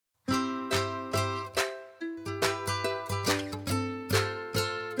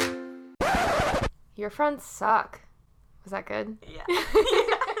Your friends suck. Was that good? Yeah.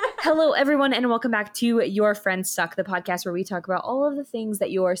 Hello, everyone, and welcome back to Your Friends Suck, the podcast where we talk about all of the things that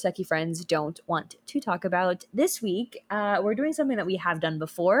your sucky friends don't want to talk about. This week, we're doing something that we have done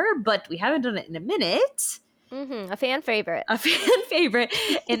before, but we haven't done it in a minute. A fan favorite. A fan favorite,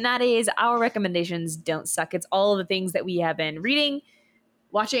 and that is our recommendations don't suck. It's all of the things that we have been reading,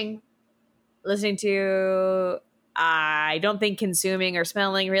 watching, listening to. I don't think consuming or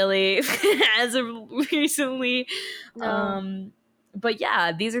smelling really as of recently. No. But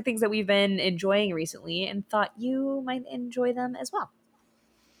yeah, these are things that we've been enjoying recently and thought you might enjoy them as well.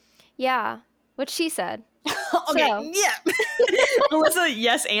 Yeah. What she said. Okay, So. yeah. Alyssa,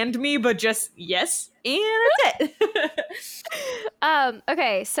 yes and me, but just yes, and that's it.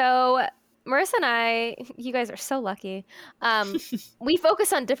 Okay, so Marissa and I, you guys are so lucky. We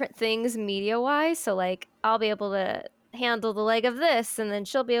focus on different things media-wise, so like I'll be able to handle the leg of this, and then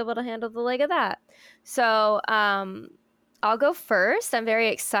she'll be able to handle the leg of that. So I'll go first. I'm very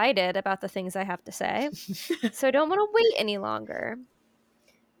excited about the things I have to say, so I don't want to wait any longer.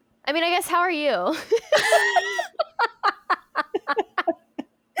 I mean, I guess, how are you?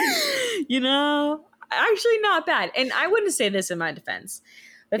 You know, actually not bad. And I wouldn't say this in my defense.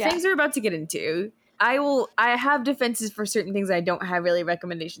 The things we're about to get into, I have defenses for certain things I don't have really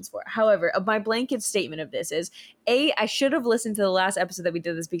recommendations for. However, my blanket statement of this is, I should have listened to the last episode that we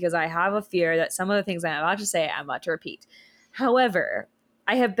did this because I have a fear that some of the things I'm about to say, I'm about to repeat. However,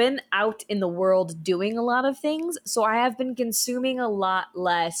 I have been out in the world doing a lot of things, so I have been consuming a lot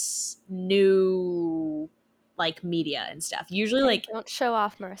less new like media and stuff. Usually, like, don't show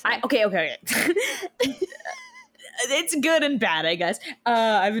off, Marissa. Okay. It's good and bad, I guess.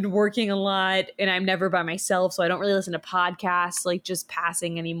 I've been working a lot, and I'm never by myself, so I don't really listen to podcasts like just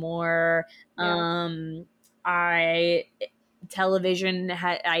passing anymore. Yeah. Television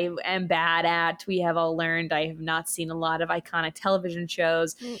I am bad at. We have all learned I have not seen a lot of iconic television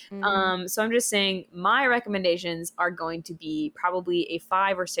shows. So I'm just saying my recommendations are going to be probably a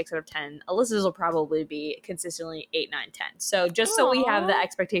 5 or 6 out of 10. Alyssa's will probably be consistently 8, 9, 10. So just so we have the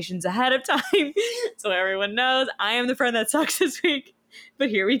expectations ahead of time, so everyone knows I am the friend that sucks this week. But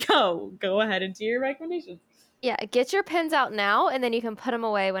here we go. Go ahead and do your recommendations. Yeah, get your pens out now, and then you can put them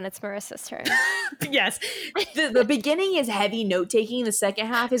away when it's Marissa's turn. Yes. The beginning is heavy note-taking. The second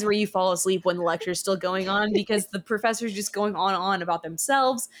half is where you fall asleep when the lecture is still going on because the professor's just going on and on about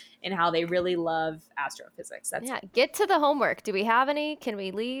themselves and how they really love astrophysics. That's it. Get to the homework. Do we have any? Can we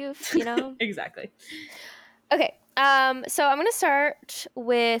leave? You know? Exactly. Okay. So I'm going to start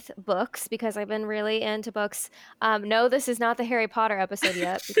with books because I've been really into books. No, this is not the Harry Potter episode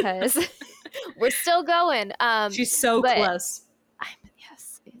yet because we're still going. She's so close.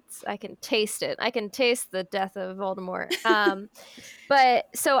 I can taste it. I can taste the death of Voldemort. But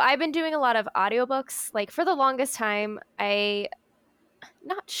so I've been doing a lot of audiobooks. Like for the longest time,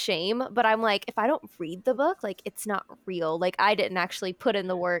 not shame, but I'm like, if I don't read the book, like it's not real. Like I didn't actually put in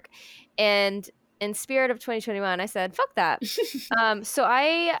the work. And in spirit of 2021, I said, fuck that. So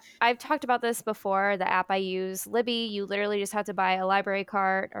I've talked about this before. The app I use, Libby, you literally just have to buy a library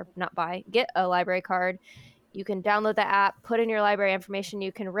card, or not buy, get a library card. You can download the app, put in your library information.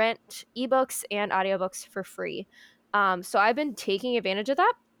 You can rent ebooks and audiobooks for free. So I've been taking advantage of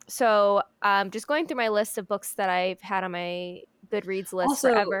that. So just going through my list of books that I've had on my Goodreads list also,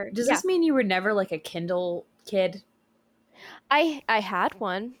 forever. Does this mean you were never like a Kindle kid? I had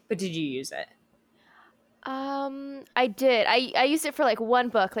one. But did you use it? I did. I used it for like one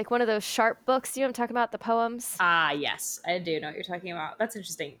book, like one of those Sharp books. You know what I'm talking about? The poems. Yes, I do know what you're talking about. That's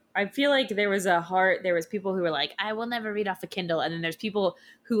interesting. I feel like there was people who were like, I will never read off a Kindle, and then there's people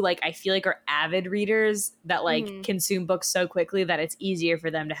who like I feel like are avid readers that like consume books so quickly that it's easier for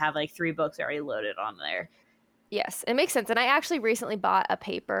them to have like 3 books already loaded on there. Yes, it makes sense. And I actually recently bought a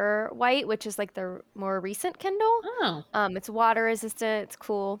Paperwhite, which is like the more recent Kindle. Oh. It's water resistant. It's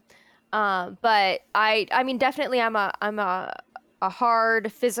cool. But I mean, definitely I'm a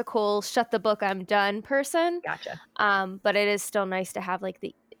hard physical shut the book, I'm done person. Gotcha. But it is still nice to have like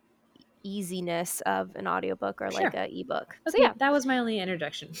the easiness of an audiobook or like an ebook. Okay, so yeah, that was my only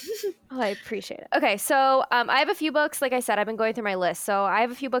introduction. Oh, I appreciate it. Okay, so I have a few books. Like I said, I've been going through my list. So I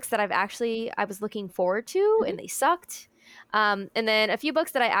have a few books that I was looking forward to and they sucked. And then a few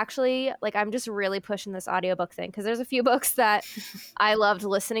books that I actually like, I'm just really pushing this audiobook thing because there's a few books that I loved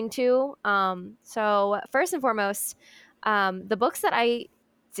listening to. So first and foremost, the books that I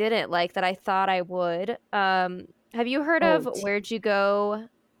didn't like that I thought I would. Have you heard of Where'd You Go,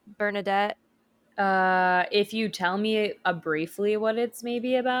 Bernadette? If you tell me briefly what it's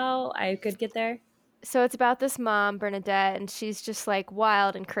maybe about, I could get there. So it's about this mom, Bernadette, and she's just like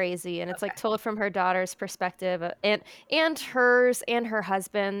wild and crazy, and it's like told from her daughter's perspective, and hers and her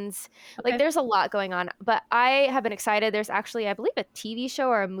husband's. Like Okay. there's a lot going on, but I have been excited. There's actually, I believe, a TV show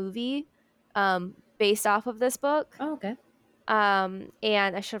or a movie based off of this book. Oh, okay. And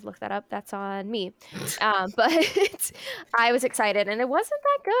I should have looked that up. That's on me. But I was excited, and it wasn't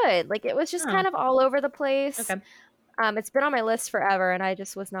that good. Like it was just Oh. kind of all over the place. Okay. It's been on my list forever, and I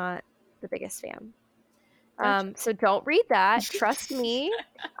just was not the biggest fan. Gotcha. So don't read that. Trust me.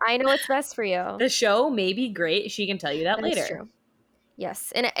 I know what's best for you. The show may be great. She can tell you that That later. is true.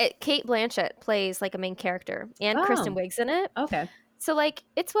 Yes. And Kate Blanchett plays like a main character, and Kristen Oh. Wiig's in it. Okay. So like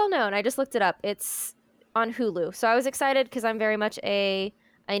it's well known. I just looked it up. It's on Hulu. So I was excited because I'm very much I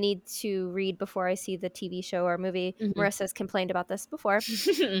need to read before I see the TV show or movie. Mhm. Marissa's complained about this before.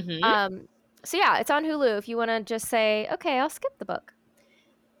 Mhm. So yeah, it's on Hulu if you want to just say, okay, I'll skip the book.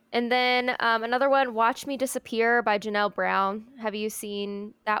 And then another one, Watch Me Disappear by Janelle Brown. Have you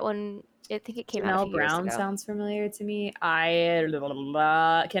seen that one? I think it came out a Janelle few years Brown ago. sounds familiar to me.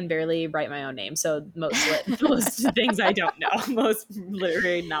 I can barely write my own name, so most things I don't know. Most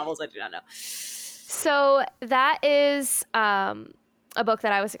literary novels I do not know. So that is a book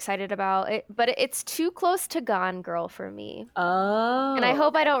that I was excited about, but it's too close to Gone Girl for me. Oh. And I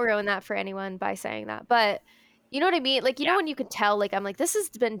hope I don't ruin that for anyone by saying that. But you know what I mean? Like, you know when you can tell, like, I'm like, this has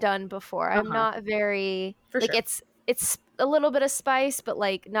been done before. I'm not very, For like, sure. it's a little bit of spice, but,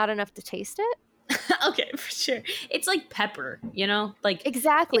 like, not enough to taste it. Okay, for sure. It's like pepper, you know? Like,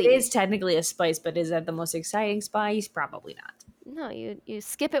 Exactly. it is technically a spice, but is that the most exciting spice? Probably not. No, you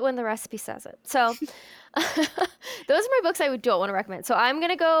skip it when the recipe says it. So those are my books I don't want to recommend. So I'm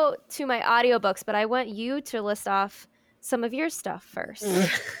going to go to my audiobooks, but I want you to list off some of your stuff first.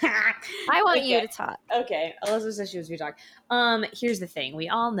 I want you to talk. Okay, Alyssa says she was to talk. Here's the thing. We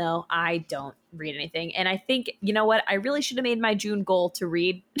all know I don't read anything. And I think, you know what? I really should have made my June goal to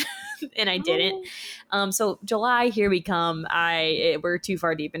read. And I didn't. So July, here we come. We're too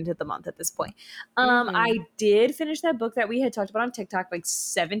far deep into the month at this point. I did finish that book that we had talked about on TikTok like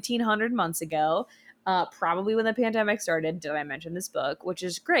 1,700 months ago. Probably when the pandemic started, did I mention this book, which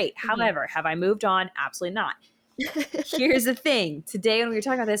is great. However, have I moved on? Absolutely not. Here's the thing. Today when we were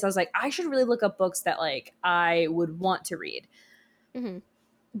talking about this, I was like, I should really look up books that like I would want to read.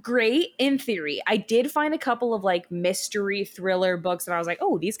 Great in theory. I did find a couple of like mystery thriller books and I was like,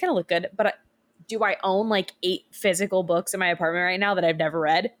 oh, these kind of look good. But do I own like 8 physical books in my apartment right now that I've never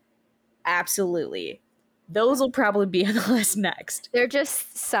read? Absolutely. Those will probably be on the list next. They're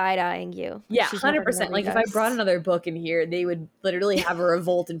just side-eyeing you. Yeah, She's never 100%. gonna Like read if I us. brought another book in here, they would literally have a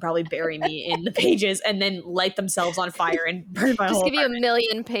revolt and probably bury me in the pages and then light themselves on fire and burn my Just whole give you a apartment.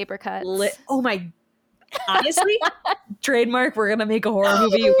 million paper cuts. Oh my. Honestly, trademark, we're going to make a horror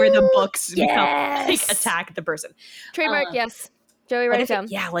movie where the books become, like, attack the person. Trademark, yes. Joey, What write it if down.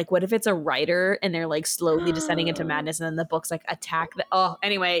 yeah, like what if it's a writer and they're like slowly descending into madness and then the books like attack the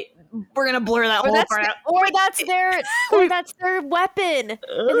anyway, we're gonna blur that whole part out. Or that's their weapon. And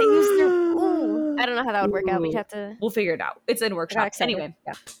they use their I don't know how that would work out. We'd have to We'll figure it out. It's in workshop. excited. Anyway.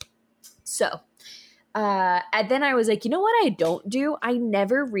 Yeah. So and then I was like, you know what I don't do? I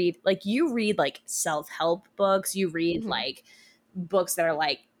never read, like you read like self-help books, you read like books that are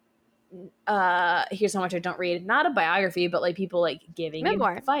like here's how much I don't read. Not a biography, but like people like giving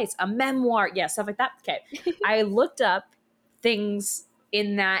Memoir. advice. A memoir. Yeah, stuff like that. Okay. I looked up things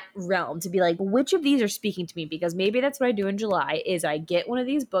in that realm to be like, which of these are speaking to me? Because maybe that's what I do in July is I get one of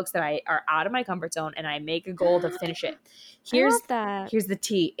these books that are out of my comfort zone and I make a goal to finish it. I love that. Here's the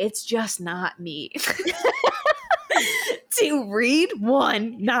tea. It's just not me. To read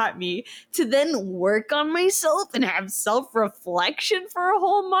one, not me, to then work on myself and have self-reflection for a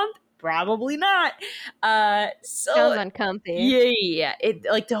whole month, probably not. So Sounds uncomfy. yeah. It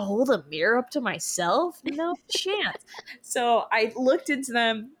like to hold a mirror up to myself, no chance. So I looked into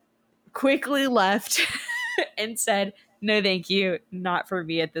them, quickly left, and said, "No, thank you, not for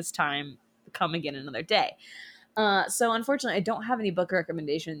me at this time. Come again another day." So unfortunately, I don't have any book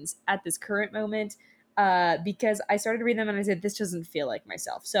recommendations at this current moment. Because I started reading them and I said, this doesn't feel like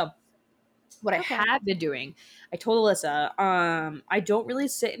myself. So what I have been doing, I told Alyssa, I don't really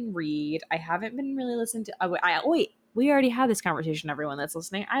sit and read. I haven't been really listening to, wait, we already had this conversation, everyone that's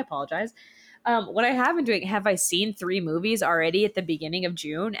listening. I apologize. What I have been doing, have I seen 3 movies already at the beginning of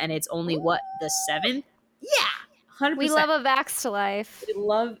June? And it's only the 7th? Yeah. 100%. We love a Vax to life.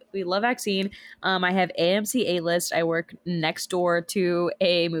 We love vaccine. I have AMC A-List. I work next door to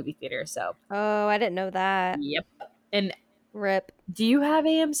a movie theater, so. Oh, I didn't know that. Yep. And Rip. do you have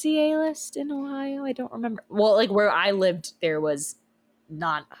AMC A-List in Ohio? I don't remember. Well, like where I lived, there was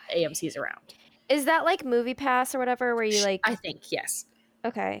non AMCs around. Is that like Movie Pass or whatever where you like I think, yes.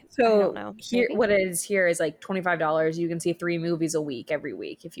 okay. I So don't know. here, Maybe. what it is here is like $25. You can see 3 movies a week every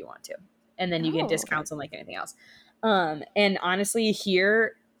week if you want to, and then you get Oh, okay. discounts on like anything else. And honestly,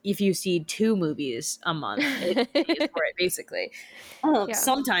 here if you see 2 movies a month, it pays for it basically. Yeah.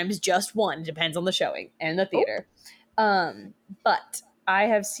 Sometimes just one, depends on the showing and the Oh. theater. But I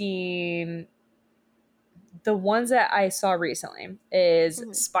have seen the ones that I saw recently is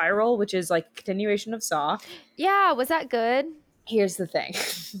Mhm. Spiral, which is like a continuation of Saw. Yeah, was that good? Here's the thing.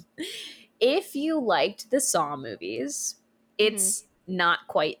 If you liked the Saw movies, it's not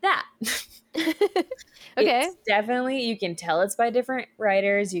quite that. Okay. It's definitely, you can tell it's by different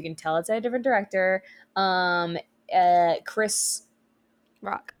writers, you can tell it's by a different director. Chris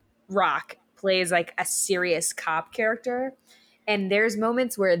Rock plays like a serious cop character, and there's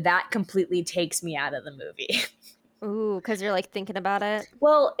moments where that completely takes me out of the movie. Ooh, because you're like thinking about it.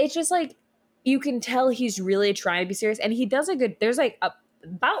 Well, it's just like you can tell he's really trying to be serious, and he does a good. There's like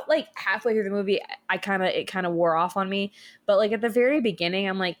about like halfway through the movie, it kind of wore off on me. But like at the very beginning,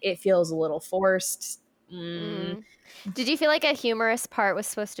 I'm like, it feels a little forced. Did you feel like a humorous part was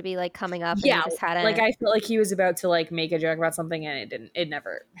supposed to be like coming up? Yeah, and you just hadn't. like I felt like he was about to like make a joke about something, and it didn't. It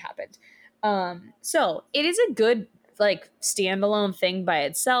never happened. So it is a good like standalone thing by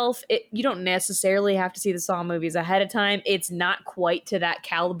itself. You don't necessarily have to see the Saw movies ahead of time. It's not quite to that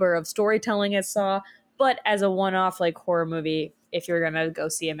caliber of storytelling as Saw, but as a one-off like horror movie, if you're gonna go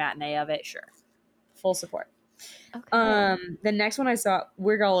see a matinee of it, sure, full support. Okay. The next one I saw,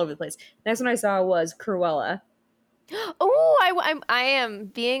 we're all over the place. Next one I saw was Cruella. Oh, I am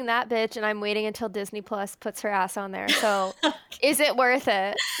being that bitch, and I'm waiting until Disney Plus puts her ass on there. So, is it worth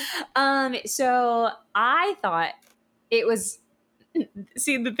it? So I thought it was.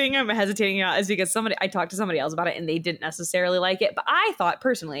 See, the thing I'm hesitating about is because I talked to somebody else about it and they didn't necessarily like it, but I thought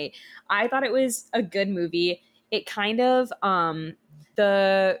it was a good movie. It kind of,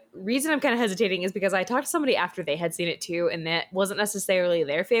 the reason I'm kind of hesitating is because I talked to somebody after they had seen it too, and that wasn't necessarily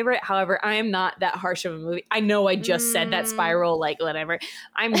their favorite. However, I am not that harsh of a movie. I know I just said that Spiral, like whatever.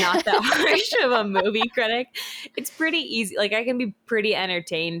 I'm not that harsh of a movie critic. It's pretty easy. Like I can be pretty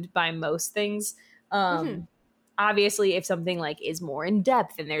entertained by most things. Obviously, if something like is more in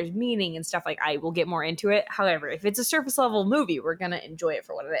depth and there's meaning and stuff, like I will get more into it. However, if it's a surface level movie, we're gonna enjoy it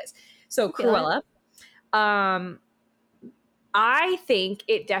for what it is. So Cruella, I think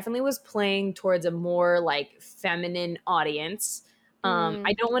it definitely was playing towards a more like feminine audience.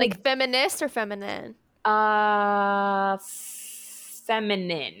 I don't want to like feminist or feminine.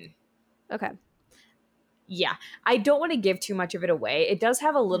 Feminine. Okay. Yeah, I don't want to give too much of it away. It does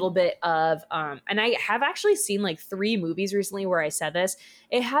have a little bit of and I have actually seen like 3 movies recently where I said this.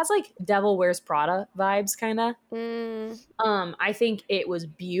 It has like Devil Wears Prada vibes kind of. I think it was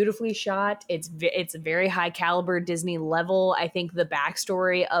beautifully shot. It's a very high caliber Disney level. I think the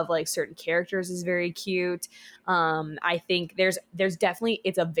backstory of like certain characters is very cute. I think there's definitely,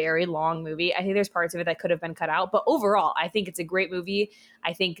 it's a very long movie. I think there's parts of it that could have been cut out, but overall, I think it's a great movie.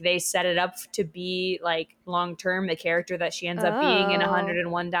 I think they set it up to be like long term the character that she ends up being in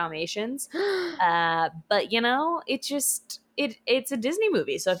 101 Dalmatians. But you know, it's just it's a Disney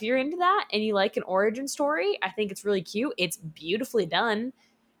movie. So if you're into that and you like an origin story, I think it's really cute. It's beautifully done,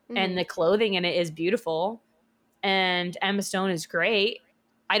 and the clothing in it is beautiful, and Emma Stone is great.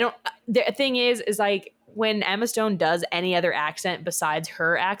 The thing is like when Emma Stone does any other accent besides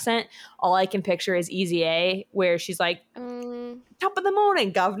her accent, all I can picture is Easy A, where she's like, top of the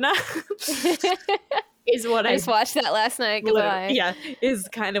morning, governor. Is what I just watched that last night. Goodbye. Yeah, is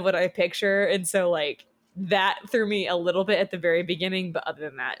kind of what I picture. And so like that threw me a little bit at the very beginning, but other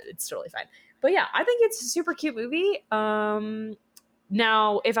than that, it's totally fine. But yeah, I think it's a super cute movie.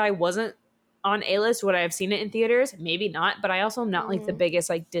 Now, if I wasn't on A-list, would I have seen it in theaters? Maybe not, but I also am not like the biggest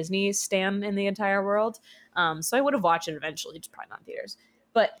like Disney stan in the entire world. So I would have watched it eventually, just probably not in theaters.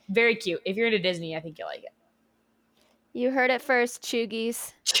 But very cute. If you're into Disney, I think you'll like it. You heard it first,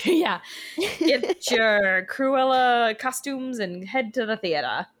 Chuggies. Yeah. Get your Cruella costumes and head to the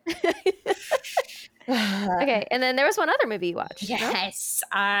theater. Okay, and then there was one other movie you watched. Yes.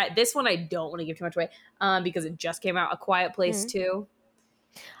 No? This one I don't want to give too much away because it just came out, A Quiet Place 2.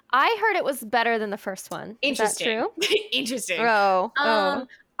 I heard it was better than the first one. Interesting. Is that true? Interesting.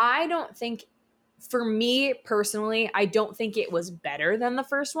 I don't think, for me personally, I don't think it was better than the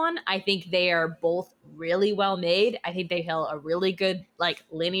first one. I think they are both really well made. I think they tell a really good like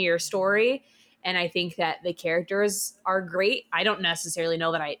linear story, and I think that the characters are great. I don't necessarily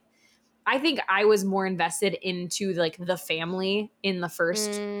know that I think I was more invested into like the family in the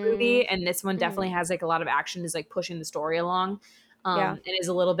first movie, and this one definitely has like a lot of action, is like pushing the story along. Yeah. and is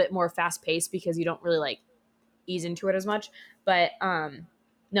a little bit more fast paced because you don't really like ease into it as much. But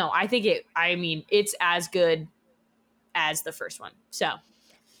no, I think it's as good as the first one. So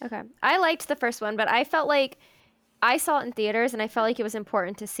Okay. I liked the first one, but I felt like I saw it in theaters, and I felt like it was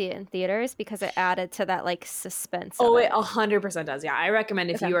important to see it in theaters because it added to that like suspense. oh, of it 100% does. Yeah, I recommend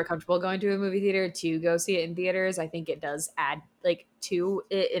if Okay. you are comfortable going to a movie theater to go see it in theaters. I think it does add like to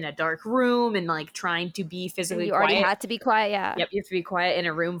it in a dark room and like trying to be physically you quiet. already had to be quiet. Yeah. Yep, you have to be quiet in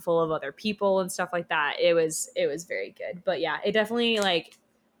a room full of other people and stuff like that. It was very good. But yeah, it definitely like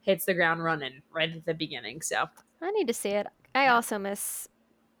hits the ground running right at the beginning. So I need to see it. I also miss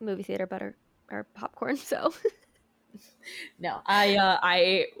movie theater butter or popcorn. So no,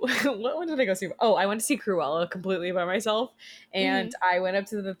 I what one did I go see? Oh, I went to see Cruella completely by myself, and I went up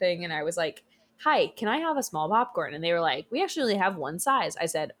to the thing and I was like, "Hi, can I have a small popcorn?" And they were like, "We actually only have one size." I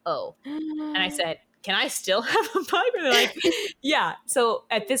said, "Oh," and I said, "Can I still have a popcorn?" They're like, "Yeah." So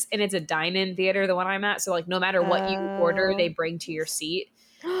at this, and it's a dine-in theater, the one I'm at. So like, no matter what you order, they bring to your seat.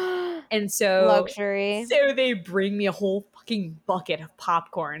 And so luxury. So they bring me a whole fucking bucket of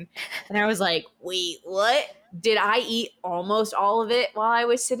popcorn. And I was like, wait, what? Did I eat almost all of it while I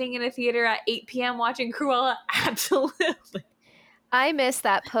was sitting in a theater at 8 p.m. watching Cruella? Absolutely. I miss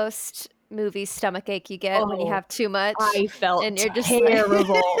that post movie stomach ache you get when you have too much. I felt and you're just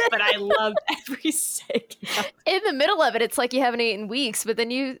terrible, but I loved every second. In the middle of it, it's like you haven't eaten weeks, but then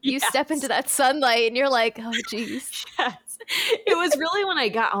you step into that sunlight and you're like, oh, geez. Yes. It was really when I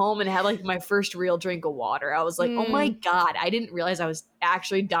got home and had like my first real drink of water. I was like, oh my God, I didn't realize I was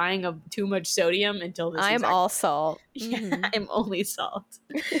actually dying of too much sodium until this. I'm all salt. Yeah, I'm only salt.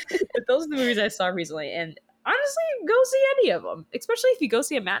 But those are the movies I saw recently. And honestly, go see any of them, especially if you go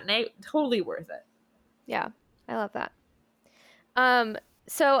see a matinee. Totally worth it. Yeah, I love that.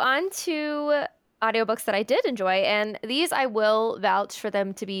 So on to audiobooks that I did enjoy, and these I will vouch for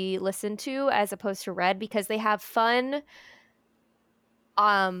them to be listened to as opposed to read because they have fun.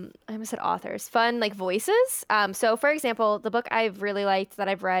 I almost said authors, fun like voices. So for example, the book I've really liked that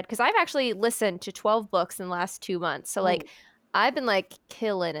I've read because I've actually listened to 12 books in the last 2 months, so like I've been like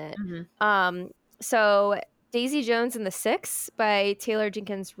killing it. So Daisy Jones and the Six by Taylor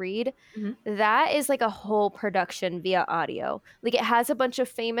Jenkins Reid, that is like a whole production via audio. Like it has a bunch of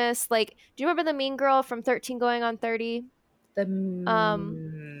famous, like, do you remember the mean girl from 13 Going on 30? The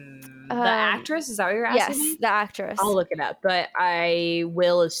actress? Is that what you're asking me? Yes, the actress. I'll look it up, but I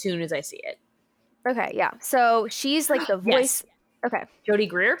will as soon as I see it. Okay, yeah. So she's like the voice. Yes. Okay. Jodie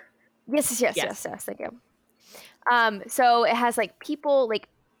Greer? Yes. Thank you. So it has like people, like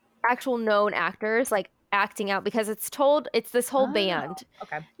actual known actors, like acting out because it's this whole band.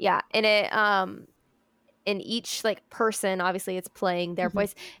 Okay. Yeah, and it in each like person, obviously it's playing their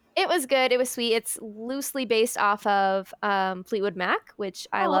voice. It was good. It was sweet. It's loosely based off of Fleetwood Mac, which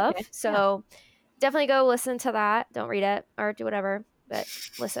I love. Okay. So definitely go listen to that. Don't read it or do whatever, but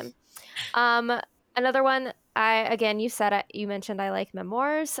listen. Another one, you mentioned I like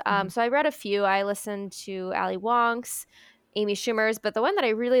memoirs. So I read a few. I listened to Ali Wong's, Amy Schumer's, but the one that I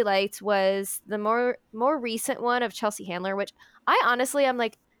really liked was the more recent one of Chelsea Handler, which I honestly am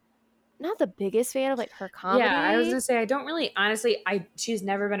like not the biggest fan of like her comedy. Yeah, I was gonna say I don't really honestly. She's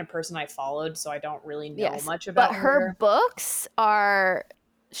never been a person I followed, so I don't really know much about but her books are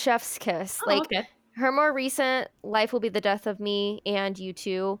chef's kiss. Her more recent Life Will Be the Death of Me and You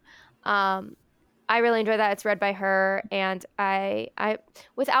Too. I really enjoy that. It's read by her, and I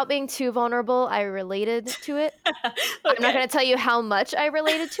without being too vulnerable, I related to it. Okay. I'm not going to tell you how much I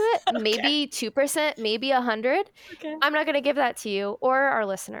related to it. Maybe 2%, maybe 100. Okay. I'm not going to give that to you or our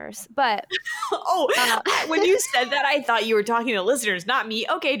listeners. But when you said that, I thought you were talking to listeners, not me.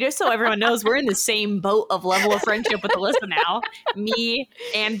 Okay, just so everyone knows, we're in the same boat of level of friendship with Alyssa now. Me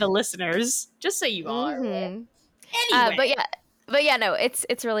and the listeners, just so you all are aware. Anyway, but yeah, no,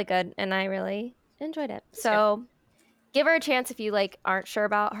 it's really good, and I really enjoyed it. So give her a chance if you like aren't sure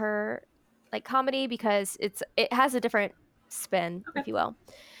about her like comedy because it has a different spin, if you will.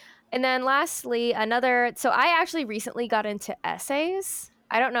 And then lastly, so I actually recently got into essays.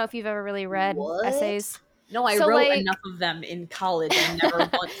 I don't know if you've ever really read essays. No, I wrote enough of them in college. I never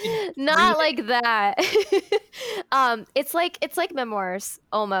wanted not like that. It's like memoirs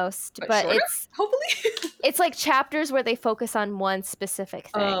almost, but shorter? it's hopefully it's like chapters where they focus on one specific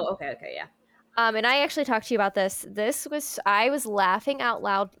thing. Oh, okay, yeah. And I actually talked to you about this. I was laughing out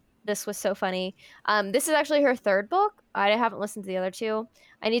loud. This was so funny. This is actually her third book. I haven't listened to the other two.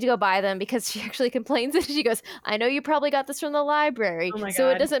 I need to go buy them because she actually complains and she goes, I know you probably got this from the library, so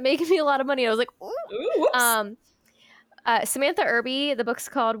it doesn't make me a lot of money. And I was like, ooh. Samantha Irby, the book's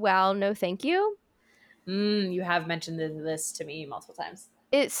called Wow, No Thank You. You have mentioned this to me multiple times.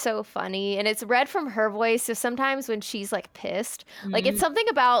 It's so funny, and it's read from her voice. So sometimes when she's like pissed, like it's Mm. something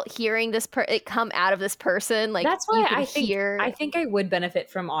about hearing this it come out of this person. Like That's why you can I think hear. I think I would benefit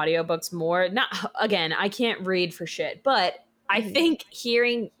from audiobooks more. Not again, I can't read for shit, but I Mhm. think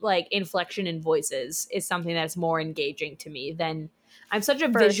hearing like inflection in voices is something that's more engaging to me than I'm such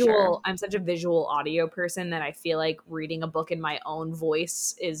a For visual sure. I'm such a visual audio person that I feel like reading a book in my own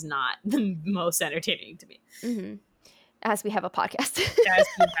voice is not the most entertaining to me. hmm As we have a podcast. As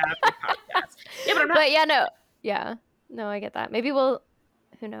we have a podcast. Yeah, but I'm not. But yeah, no, I get that. Maybe we'll,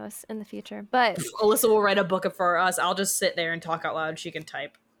 who knows, in the future. But Alyssa will write a book for us. I'll just sit there and talk out loud. She can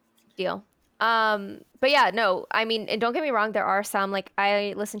type. deal. But yeah, no, I mean, and don't get me wrong, there are some, like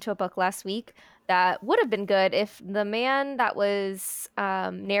I listened to a book last week that would have been good if the man that was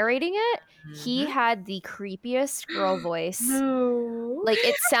narrating it, he had the creepiest girl voice. No. Like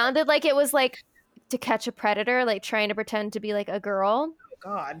it sounded like it was like To Catch a Predator, like trying to pretend to be like a girl. Oh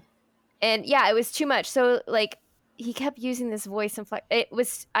God. And yeah, it was too much. So like he kept using this voice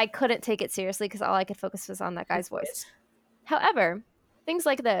I couldn't take it seriously because all I could focus was on that guy's voice. However, things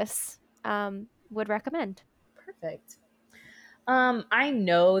like this would recommend. Perfect. I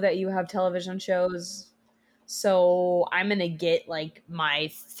know that you have television shows, so I'm gonna get like my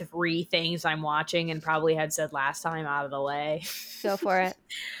 3 things I'm watching and probably had said last time out of the way. Go for it.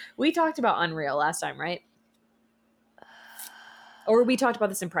 We talked about Unreal last time, right? Or we talked about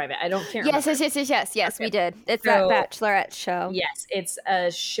this in private. Can't remember. Yes, Okay. we did. It's So- that Bachelorette show. Yes, it's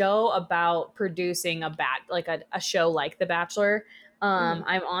a show about producing a show like The Bachelor.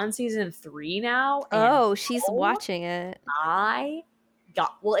 I'm on season 3 now. And Oh, she's watching it.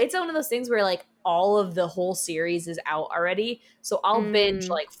 it's one of those things where like all of the whole series is out already. So I'll binge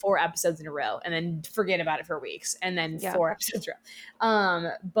like 4 episodes in a row and then forget about it for weeks and then Yeah. 4 episodes in a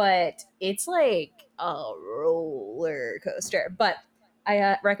row. But it's like a roller coaster. But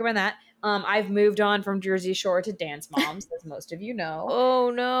I recommend that. I've moved on from Jersey Shore to Dance Moms, as most of you know. Oh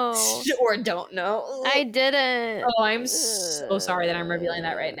no. Or don't know. I didn't. Oh, I'm so sorry that I'm revealing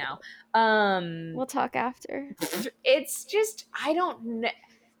that right now. We'll talk after. It's just I don't know.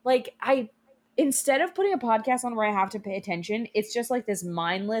 Like instead of putting a podcast on where I have to pay attention, it's just like this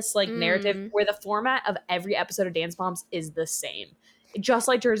mindless like narrative where the format of every episode of Dance Moms is the same, just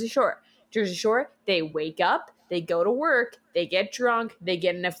like Jersey Shore. Jersey Shore, they wake up, they go to work, they get drunk, they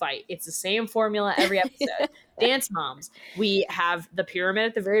get in a fight. It's the same formula every episode. Dance Moms, we have the pyramid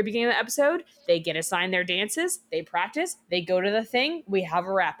at the very beginning of the episode. They get assigned their dances, they practice, they go to the thing, we have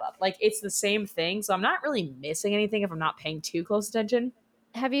a wrap up. Like it's the same thing. So I'm not really missing anything if I'm not paying too close attention.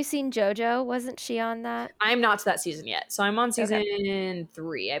 Have you seen JoJo? Wasn't she on that? I'm not to that season yet. So I'm on season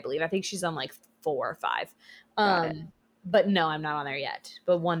 3, I believe. I think she's on like 4 or 5. Got it. But no, I'm not on there yet.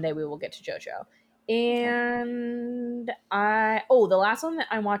 But one day we will get to JoJo. And the last one that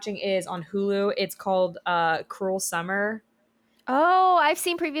I'm watching is on Hulu. It's called Cruel Summer. Oh, I've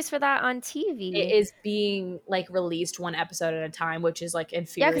seen previews for that on TV. It is being like released 1 episode at a time, which is like Yeah,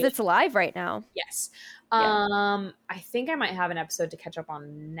 infuriating. because it's live right now. Yes. Yeah. I think I might have an episode to catch up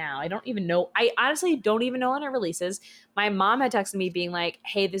on now. I don't even know. I honestly don't even know when it releases. My mom had texted me being like,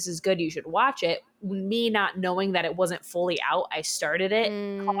 hey, this is good. You should watch it. Me not knowing that it wasn't fully out, I started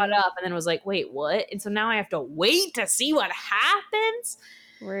it, caught up, and then was like, wait, what? And so now I have to wait to see what happens.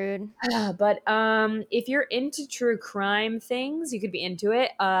 Rude. But if you're into true crime things, you could be into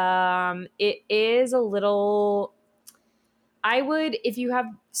it. It is a little... I would, if you have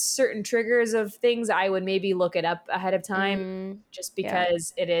certain triggers of things, I would maybe look it up ahead of time, just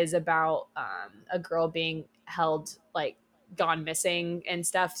because it is about a girl being held, like, gone missing and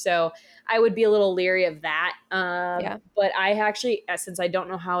stuff. So I would be a little leery of that. But I actually, since I don't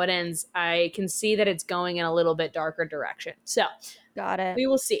know how it ends, I can see that it's going in a little bit darker direction. So Got it. we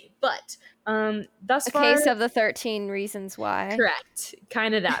will see. But thus A far, case of the 13 reasons why. correct,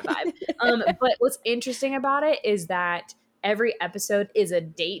 kind of that vibe. But what's interesting about it is that every episode is a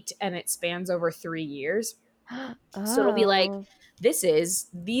date and it spans over 3 years. So it'll be like,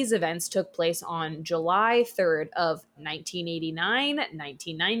 these events took place on July 3rd of 1989,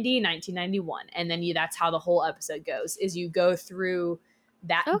 1990, 1991. And then that's how the whole episode goes, is you go through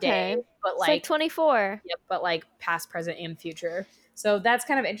that day, but It's like 24. Yep, but like past, present, and future. So that's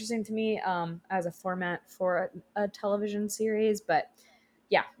kind of interesting to me as a format for a television series. But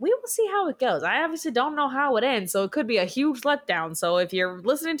yeah, we will see how it goes. I obviously don't know how it ends, so it could be a huge letdown. So if you're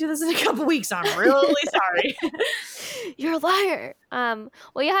listening to this in a couple weeks, I'm really sorry. You're a liar.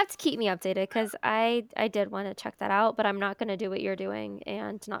 Well, you have to keep me updated because I did want to check that out, but I'm not going to do what you're doing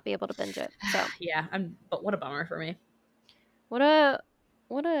and not be able to binge it. So Yeah, but what a bummer for me. what a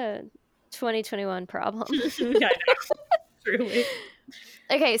 2021 problem. Yeah, I know. Truly.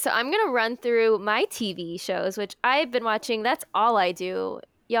 Okay, so I'm going to run through my TV shows, which I've been watching. That's all I do.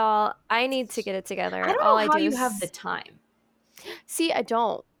 Y'all, I need to get it together. I don't all know I how do you is... have the time. See, I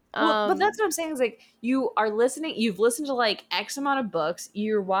don't. Well, but that's what I'm saying is like you are listening, you've listened to like X amount of books,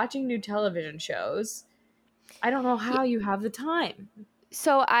 you're watching new television shows. I don't know how you have the time.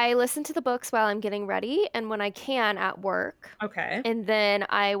 So I listen to the books while I'm getting ready and when I can at work. Okay. And then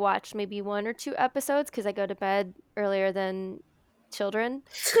I watch maybe 1 or 2 episodes because I go to bed earlier than children.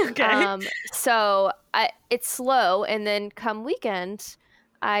 Okay. So it's slow. And then come weekend,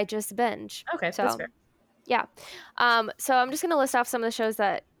 I just binge. Okay, So that's fair. yeah. So I'm just going to list off some of the shows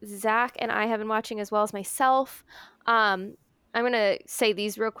that Zach and I have been watching as well as myself. I'm going to say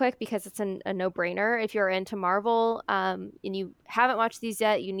these real quick because it's a no-brainer. If you're into Marvel and you haven't watched these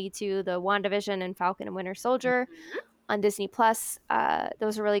yet, you need to. The WandaVision and Falcon and Winter Soldier on Disney+.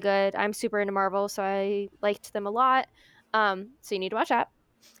 Those are really good. I'm super into Marvel, so I liked them a lot. So you need to watch that.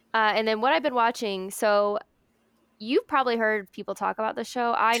 And then what I've been watching, so you've probably heard people talk about the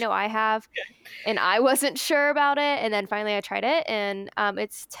show. I know I have, and I wasn't sure about it. And then finally I tried it, and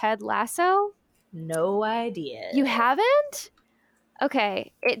it's Ted Lasso. No idea. You haven't?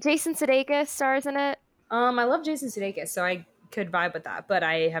 Okay. Jason Sudeikis stars in it. I love Jason Sudeikis, so I could vibe with that, but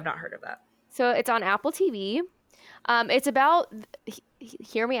I have not heard of that. So it's on Apple TV. It's about,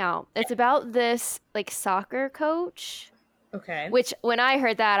 hear me out. It's about this like soccer coach. Okay. Which when I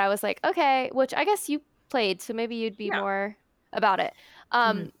heard that, I was like, okay, which I guess you played, so maybe you'd be more about it.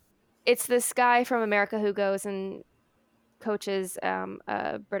 It's this guy from America who goes and coaches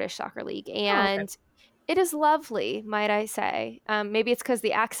a British soccer league, and it is lovely, might I say. Maybe it's because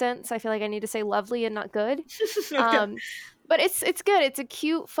the accents. I feel like I need to say lovely and not good. But it's good. It's a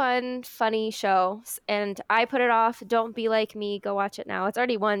cute, fun, funny show, and I put it off. Don't be like me. Go watch it now. It's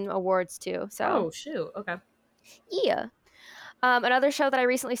already won awards too. So oh shoot, okay. Yeah. Another show that I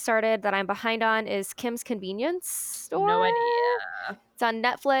recently started that I'm behind on is Kim's Convenience Store. No idea. It's on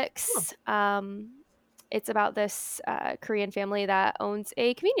Netflix. It's about this Korean family that owns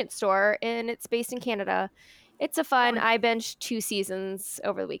a convenience store, and it's based in Canada. It's a fun. I binged 2 seasons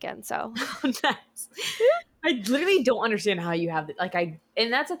over the weekend, so. Nice. I literally don't understand how you have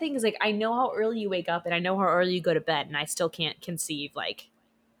and that's the thing is like I know how early you wake up and I know how early you go to bed, and I still can't conceive like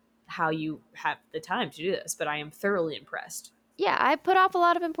how you have the time to do this, but I am thoroughly impressed. Yeah, I put off a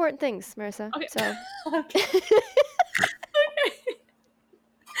lot of important things, Marissa. Okay. So. Okay.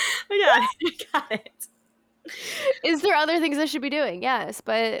 I got it. Is there other things I should be doing? Yes,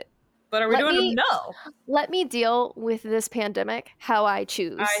 but are we doing them? No. Let me deal with this pandemic how I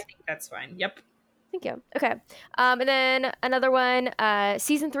choose. I think that's fine. Yep. Thank you. Okay. And then another one,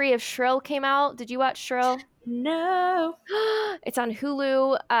 season 3 of Shrill came out. Did you watch Shrill? No. It's on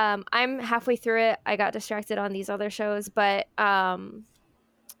Hulu. I'm halfway through it. I got distracted on these other shows, but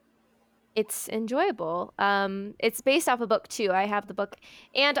it's enjoyable. It's based off a book too. I have the book,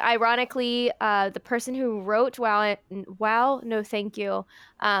 and ironically, the person who wrote Wow No Thank You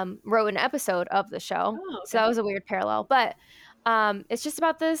wrote an episode of the show. Oh, okay. So that was a weird parallel, but it's just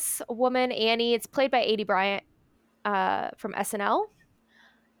about this woman, Annie. It's played by Aidy Bryant from SNL,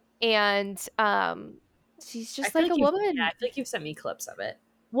 and she's just like a woman. Yeah, I feel like you've sent me clips of it.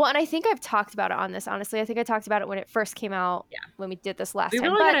 Well, and I think I've talked about it on this, honestly. I think I talked about it when it first came out, when we did this last time. We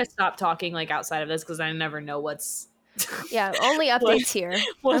really gotta stop talking like outside of this because I never know what's... Yeah, only updates here.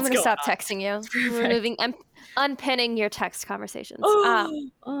 I'm going to stop texting you. Perfect. Unpinning your text conversations.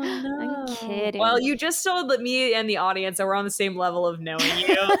 Oh, no. I'm kidding. Well, you just told me and the audience that we're on the same level of knowing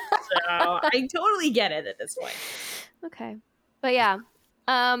you. So I totally get it at this point. Okay. But yeah.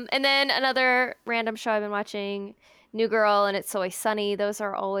 And then another random show I've been watching, New Girl and It's Always Sunny. Those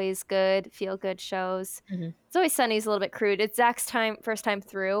are always good, feel-good shows. Mm-hmm. It's Always Sunny is a little bit crude. It's Zach's first time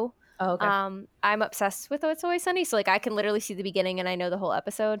through. Oh, okay. I'm obsessed with It's Always Sunny, so like I can literally see the beginning and I know the whole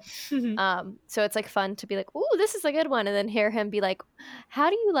episode. So it's like fun to be like, ooh, this is a good one, and then hear him be like, how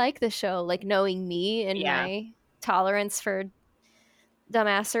do you like the show? Like knowing me and my tolerance for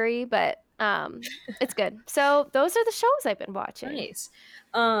dumbassery, but it's good. So those are the shows I've been watching. Nice.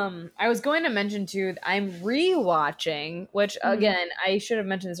 I was going to mention too, I'm rewatching, which again, I should have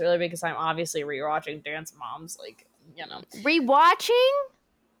mentioned this earlier because I'm obviously rewatching Dance Moms, like, you know. Rewatching?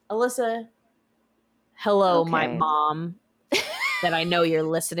 Alyssa, hello, my mom. that I know you're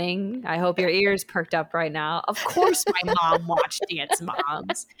listening. I hope your ears perked up right now. Of course my mom watched Dance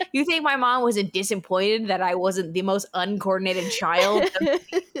Moms. You think my mom wasn't disappointed that I wasn't the most uncoordinated child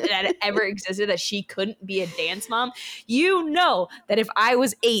that ever existed, that she couldn't be a dance mom? You know that if I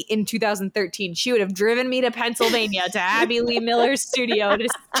was 8 in 2013, she would have driven me to Pennsylvania to Abby Lee Miller's studio to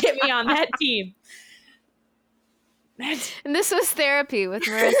get me on that team. And this was therapy with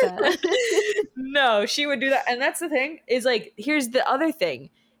Marissa. No, she would do that. And that's the thing, is like, here's the other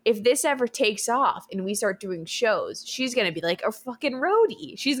thing. If this ever takes off and we start doing shows, she's going to be like a fucking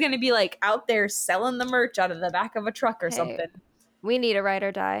roadie. She's going to be like out there selling the merch out of the back of a truck or something. We need a ride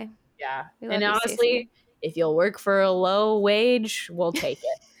or die. Yeah. And honestly, Stacey. if you'll work for a low wage, we'll take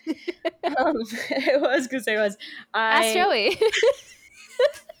it. What I was going to say was, Ask Joey.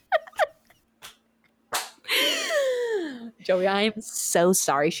 Joey, I am so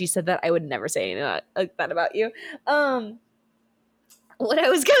sorry she said that. I would never say anything like that about you. What I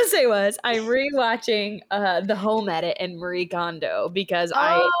was gonna say was, I'm rewatching The Home Edit and Marie Kondo because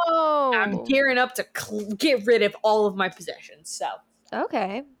I'm gearing up to get rid of all of my possessions. So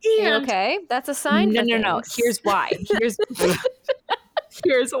okay, okay, that's a sign. No. Here's why.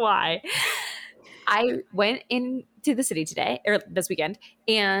 Here's why. I went into the city today, or this weekend,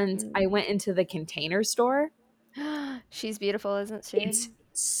 and I went into the Container Store. She's beautiful, isn't she? It's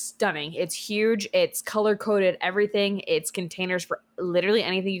stunning. It's huge. It's color-coded everything. It's containers for literally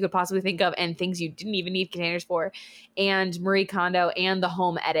anything you could possibly think of and things you didn't even need containers for. And Marie Kondo and The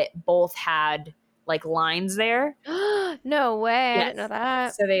Home Edit both had like lines there. No way. Yes. I didn't know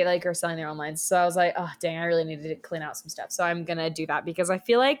that. So they like are selling their own lines. So I was like, oh, dang, I really needed to clean out some stuff. So I'm going to do that because I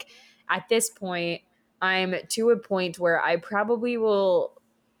feel like at this point, I'm to a point where I probably will...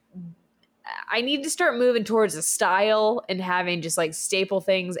 I need to start moving towards a style and having just like staple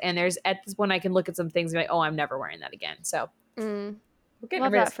things. And there's at this point I can look at some things and be like, oh, I'm never wearing that again. So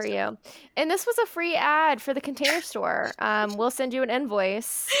love that for you. And this was a free ad for the Container Store. We'll send you an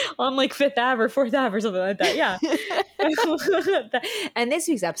invoice on like 5th Ave or 4th Ave or something like that. Yeah. And this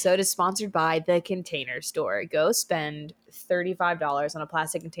week's episode is sponsored by the Container Store. Go spend $35 on a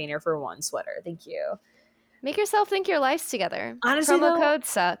plastic container for one sweater. Thank you. Make yourself think your life's together. Honestly, promo code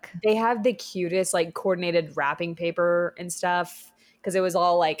suck. They have the cutest like coordinated wrapping paper and stuff because it was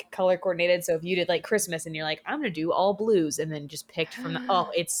all like color coordinated. So if you did like Christmas and you're like, I'm gonna do all blues, and then just picked from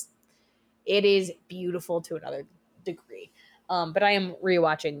the it is beautiful to another degree. But I am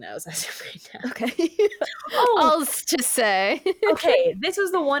rewatching those as of right now. Okay. I'll just say. Okay, this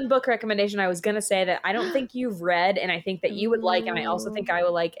was the one book recommendation I was gonna say that I don't think you've read, and I think that you would like, and I also think I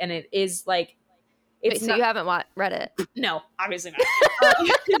would like, and it is like. Wait, so you haven't read it? No, obviously not.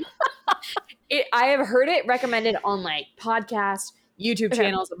 I have heard it recommended on like podcasts, YouTube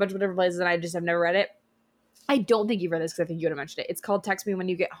channels, a bunch of different places, and I just have never read it. I don't think you've read this because I think you would have mentioned it. It's called Text Me When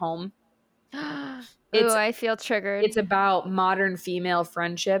You Get Home. I feel triggered. It's about modern female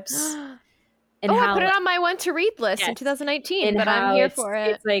friendships. And I put it on my one to read list in 2019, but I'm here for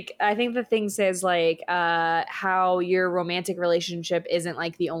it. It's like, I think the thing says like how your romantic relationship isn't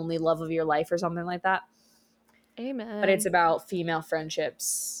like the only love of your life or something like that. Amen. But it's about female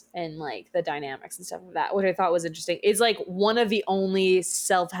friendships and like the dynamics and stuff of that, which I thought was interesting. It's like one of the only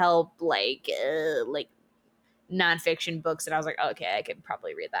self-help like nonfiction books that I was like, oh, okay, I could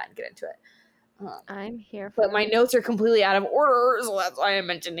probably read that and get into it. I'm here for it. But my notes are completely out of order, so that's why I'm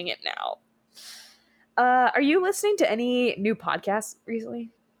mentioning it now. Are you listening to any new podcasts recently?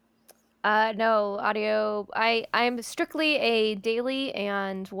 No, audio. I'm strictly a daily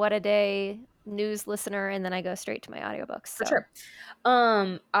and what a day news listener, and then I go straight to my audiobooks. So. For sure.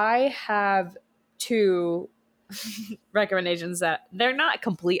 I have 2 recommendations that they're not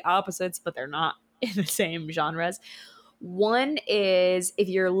complete opposites, but they're not in the same genres. One is if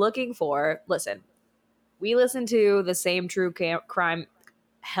you're looking for, we listen to the same true crime.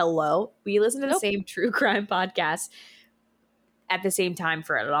 We listen to the same true crime podcast at the same time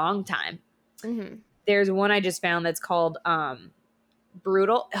for a long time. Mm-hmm. There's one I just found that's called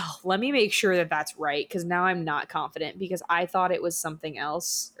Brutal. Oh, let me make sure that that's right because now I'm not confident because I thought it was something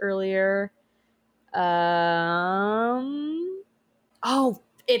else earlier. It's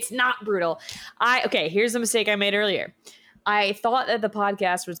not Brutal. Here's the mistake I made earlier. I thought that the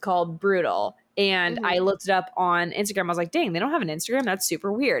podcast was called Brutal. And I looked it up on Instagram. I was like, dang, they don't have an Instagram? That's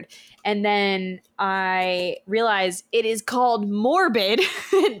super weird. And then I realized it is called Morbid.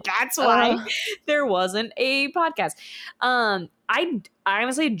 That's why there wasn't a podcast. I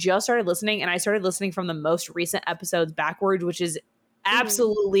honestly just started listening, and I started listening from the most recent episodes backward, which is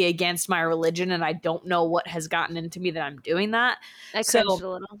absolutely against my religion, and I don't know what has gotten into me that I'm doing that. I cringed a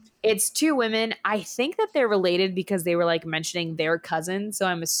little. It's two women. I think that they're related because they were like mentioning their cousins. So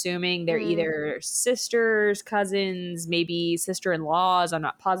I'm assuming they're either sisters, cousins, maybe sister-in-laws. I'm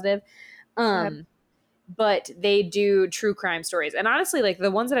not positive. But they do true crime stories. And honestly, like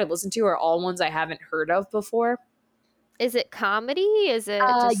the ones that I listen to are all ones I haven't heard of before. Is it comedy? Is it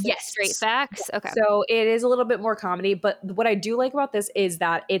just yes. straight facts? Okay. So it is a little bit more comedy. But what I do like about this is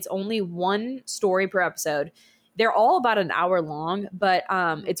that it's only one story per episode. They're all about an hour long, but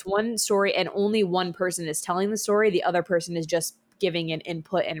it's one story and only one person is telling the story. The other person is just giving an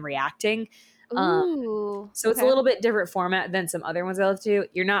input and reacting. Ooh, so it's a little bit different format than some other ones I love to.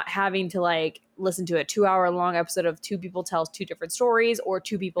 You're not having to like listen to a 2-hour long episode of two people tell two different stories or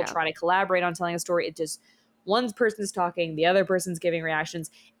two people try to collaborate on telling a story. It just one person's talking, the other person's giving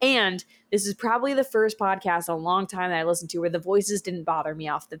reactions. And this is probably the first podcast in a long time that I listened to where the voices didn't bother me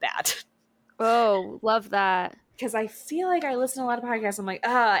off the bat. Oh, love that. Because I feel like I listen to a lot of podcasts. I'm like,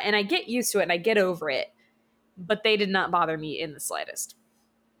 and I get used to it and I get over it. But they did not bother me in the slightest.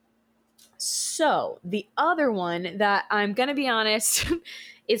 So the other one that I'm going to be honest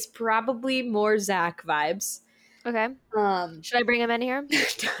is probably more Zach vibes. Okay. Should I bring him in here?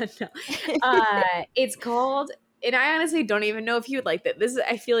 No. It's called, and I honestly don't even know if you would like that. This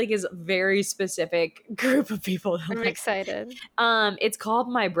I feel like is a very specific group of people. I'm excited. It's called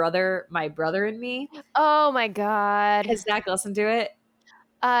My Brother and Me. Oh my God. Has Zach listened to it?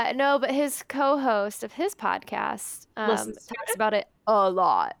 No, but his co-host of his podcast talks about it a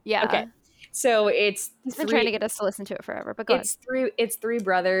lot. Yeah. Okay. So he's been trying to get us to listen to it forever, but go ahead. It's three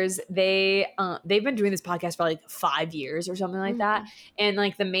brothers. They've been doing this podcast for like 5 years or something like that. And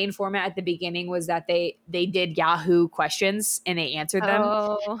like the main format at the beginning was that they did Yahoo questions and they answered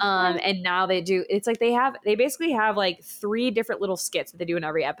them. And now they do, it's like they basically have like 3 different little skits that they do in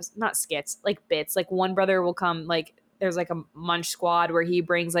every episode. Not skits, like bits. Like one brother will come, like there's like a Munch Squad where he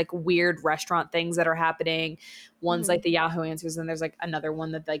brings like weird restaurant things that are happening. One's like the Yahoo answers, and there's like another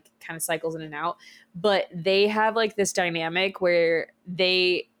one that like kind of cycles in and out. But they have like this dynamic where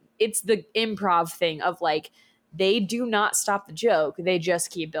it's the improv thing of like, they do not stop the joke. They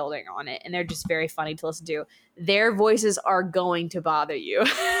just keep building on it. And they're just very funny to listen to. Their voices are going to bother you.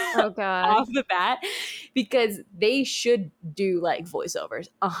 Oh God. Off the bat, because they should do like voiceovers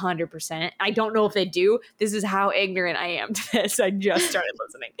 100%. I don't know if they do. This is how ignorant I am to this. I just started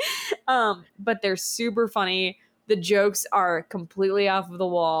listening. But they're super funny. The jokes are completely off of the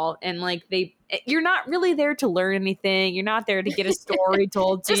wall, and like you're not really there to learn anything. You're not there to get a story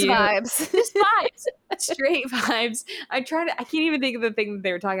told to just you. Vibes. Just vibes. Straight vibes. I can't even think of the thing that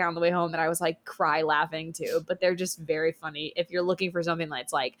they were talking on the way home that I was like cry laughing to, but they're just very funny. If you're looking for something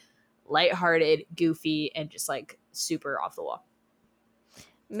that's like lighthearted, goofy, and just like super off the wall.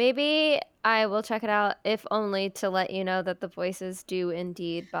 Maybe I will check it out, if only to let you know that the voices do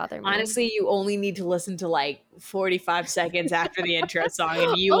indeed bother me. Honestly, you only need to listen to like 45 seconds after the intro song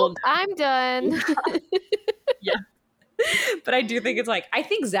and you will. I'm done. Yeah. But I do think it's like, I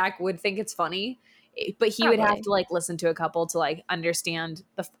think Zach would think it's funny, but he would have to like listen to a couple to like understand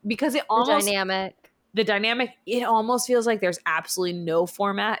because it almost. The dynamic, it almost feels like there's absolutely no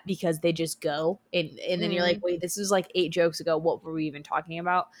format because they just go and then you're like, wait, this is like 8 jokes ago. What were we even talking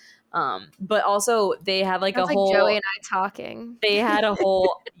about? But also they had like whole Joey and I talking. They had a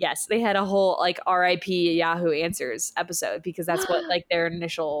whole they had a whole like RIP Yahoo Answers episode because that's what like their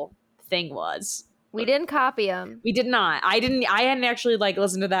initial thing was. We didn't copy them. We did not. I hadn't actually like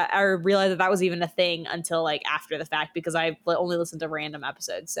listened to that or realized that was even a thing until like after the fact because I only listened to random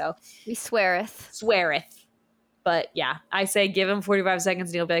episodes. So we sweareth. But yeah, I say give him 45 seconds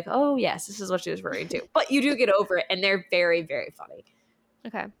and he'll be like, oh yes, this is what she was referring to. But you do get over it and they're very, very funny.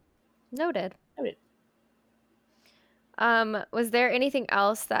 Okay. Noted. Was there anything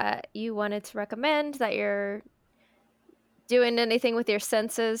else that you wanted to recommend that you're doing anything with your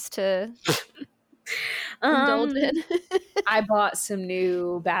senses to indulge in? I bought some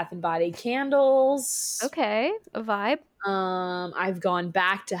new Bath and Body candles. Okay, a vibe. I've gone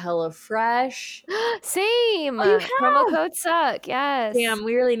back to HelloFresh. Same. Oh, promo code suck. Yes. Damn,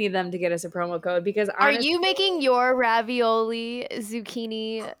 we really need them to get us a promo code because are you making your ravioli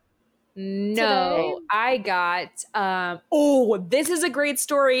zucchini? No, today? I got this is a great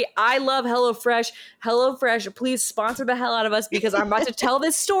story. I love HelloFresh. HelloFresh, please sponsor the hell out of us because I'm about to tell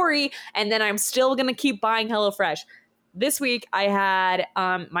this story and then I'm still gonna keep buying HelloFresh. This week I had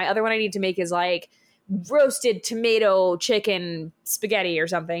my other one I need to make is like roasted tomato chicken spaghetti or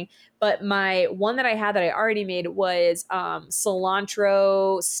something. But my one that I had that I already made was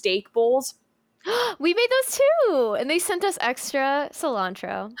cilantro steak bowls. We made those too, and they sent us extra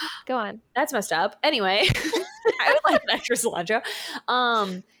cilantro. Go on. That's messed up. Anyway, I would like an extra cilantro.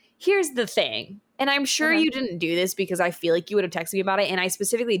 Here's the thing, and I'm sure Okay. you didn't do this because I feel like you would have texted me about it, and I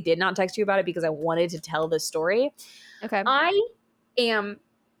specifically did not text you about it because I wanted to tell this story. Okay. I am,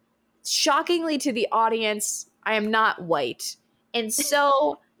 shockingly to the audience, I am not white, and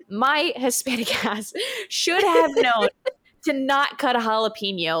so my Hispanic ass should have known to not cut a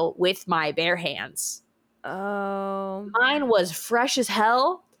jalapeno with my bare hands. Oh. Mine was fresh as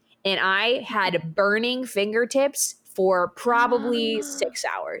hell, and I had burning fingertips for probably 6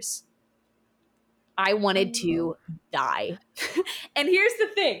 hours. I wanted to die. And here's the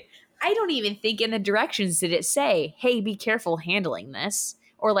thing. I don't even think in the directions did it say, hey, be careful handling this,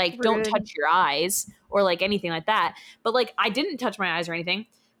 or like, don't Rude. touch your eyes, or like anything like that. But like, I didn't touch my eyes or anything,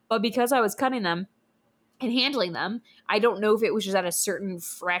 but because I was cutting them and handling them, I don't know if it was just at a certain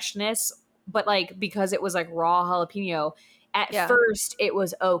freshness, but like, because it was like raw jalapeno, at Yeah. first it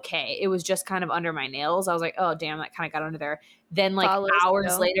was okay. It was just kind of under my nails. I was like, oh damn, that kind of got under there. Then like Follows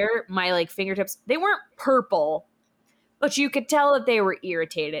hours you. later, my like fingertips, they weren't purple, but you could tell that they were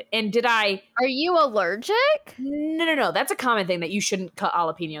irritated. And did I? Are you allergic? No. That's a common thing, that you shouldn't cut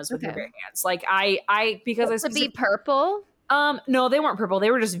jalapenos with your Okay. bare hands. Like I because I To be specific- purple? no, they weren't purple.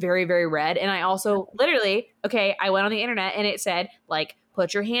 They were just very, very red. And I also literally, okay, I went on the internet and it said like,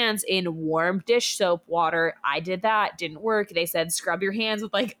 put your hands in warm dish soap water. I did that. Didn't work. They said scrub your hands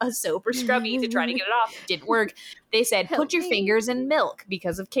with like a soap or scrubby to try to get it off. Didn't work. They said Help put your me. fingers in milk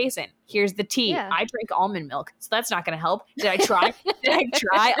because of casein. Here's the tea. Yeah. I drink almond milk, so that's not going to help. Did I try? Did I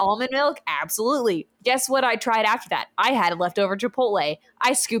try almond milk? Absolutely. Guess what I tried after that? I had leftover Chipotle.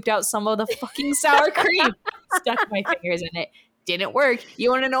 I scooped out some of the fucking sour cream, stuck my fingers in it. Didn't work. You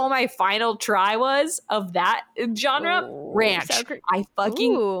want to know what my final try was of that genre? Ooh, Ranch. sour cream. I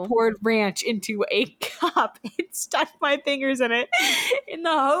fucking Ooh. poured ranch into a cup and stuck my fingers in it in the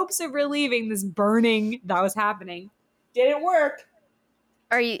hopes of relieving this burning that was happening. Didn't work.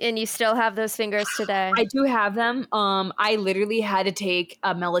 You still have those fingers today? I do have them. I literally had to take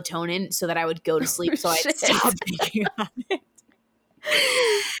a melatonin so that I would go to sleep, so I Shit. stopped thinking about it.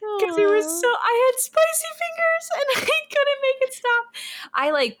 Because it was so, I had spicy fingers and I couldn't make it stop.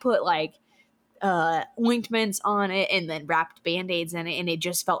 I like put like ointments on it and then wrapped band-aids in it, and it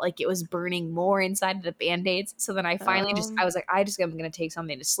just felt like it was burning more inside of the band-aids. So then I finally I was like, I'm gonna take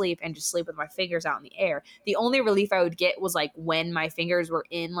something to sleep and just sleep with my fingers out in the air. The only relief I would get was like when my fingers were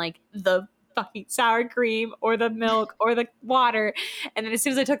in like the fucking sour cream or the milk or the water, and then as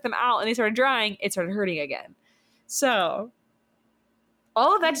soon as I took them out and they started drying, it started hurting again. So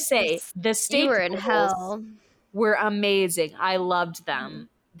all of that to say, the steak You were in noodles hell. were amazing. I loved them.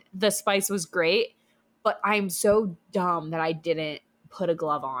 The spice was great, but I'm so dumb that I didn't put a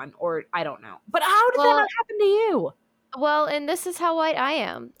glove on, or I don't know. But how did that Well, not happen to you? Well, and this is how white I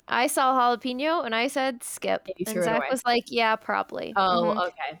am. I saw jalapeno and I said skip. And you And threw it Zach away. was like, yeah, probably. Oh, Mhm.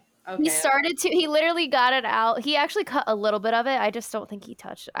 okay. He literally got it out. He actually cut a little bit of it. I just don't think he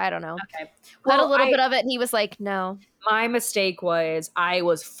touched it. I don't know. Okay. Cut a little bit of it and he was like, no. My mistake was I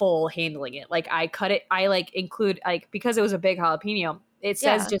was full handling it. Like I cut it. I like include like, because it was a big jalapeno, it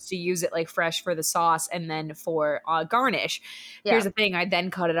says Yeah. just to use it like fresh for the sauce and then for garnish. Yeah. Here's the thing. I then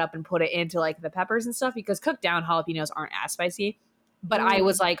cut it up and put it into like the peppers and stuff, because cooked down jalapenos aren't as spicy. But I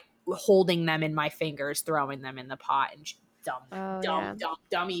was like holding them in my fingers, throwing them in the pot, and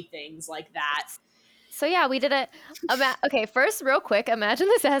dummy things like that. So yeah, we did it. Okay, first, real quick, imagine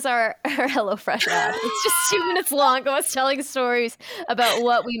this as our HelloFresh ad. It's just 2 minutes long of us telling stories about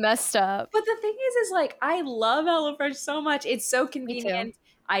what we messed up. But the thing is like, I love HelloFresh so much. It's so convenient.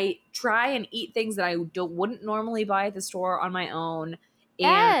 I try and eat things that I wouldn't normally buy at the store on my own.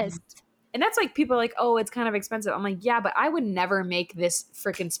 Yes. And that's like, people are like, oh, it's kind of expensive. I'm like, yeah, but I would never make this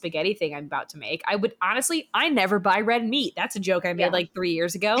freaking spaghetti thing I'm about to make. I would honestly, I never buy red meat. That's a joke I made like 3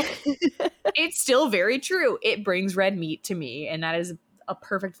 years ago. It's still very true. It brings red meat to me, and that is a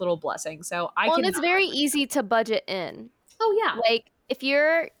perfect little blessing. So and it's very easy to budget in. Oh yeah. Like if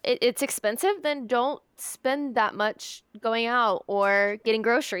it's expensive, then don't spend that much going out or getting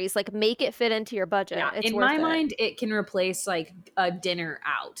groceries. Like make it fit into your budget. Yeah, It's in worth my it. mind, it can replace like a dinner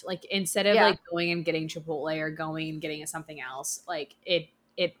out. Like instead of like going and getting Chipotle or going and getting something else, like it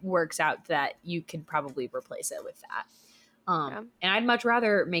works out that you can probably replace it with that. And I'd much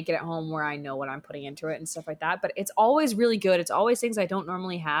rather make it at home where I know what I'm putting into it and stuff like that. But it's always really good. It's always things I don't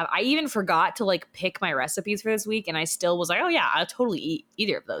normally have. I even forgot to like pick my recipes for this week, and I still was like, oh yeah, I'll totally eat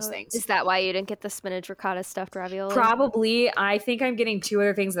either of those things. Is that why you didn't get the spinach ricotta stuffed ravioli? Probably. I think I'm getting 2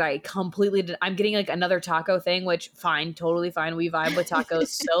 other things that I completely did. I'm getting like another taco thing, which fine, totally fine. We vibe with tacos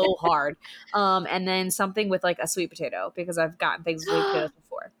so hard. And then something with like a sweet potato, because I've gotten things with sweet potatoes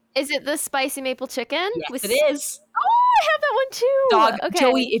before. Is it the spicy maple chicken? Yes, it is. Oh, I have that one too. Dog, okay.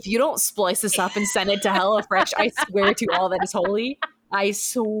 Joey, if you don't splice this up and send it to HelloFresh, I swear to all that is holy. I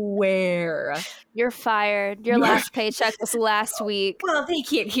swear. You're fired. Your last paycheck was last week. Well, they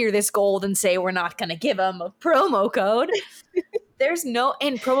can't hear this gold and say we're not going to give them a promo code. There's no,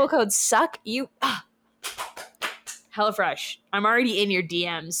 and promo codes suck. HelloFresh, I'm already in your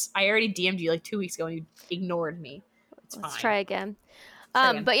DMs. I already DM'd you like 2 weeks ago and you ignored me. Let's try again.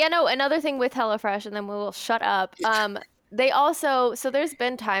 But yeah, no, another thing with HelloFresh, and then we will shut up. They also, so there's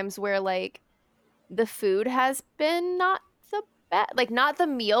been times where like the food has been not the best, like not the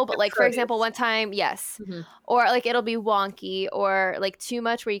meal, but like, for example, one time, yes. Mm-hmm. Or like it'll be wonky or like too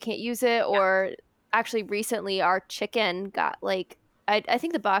much where you can't use it. Or actually recently our chicken got like, I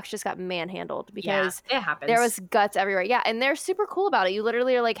think the box just got manhandled because it happens. There was guts everywhere. Yeah. And they're super cool about it. You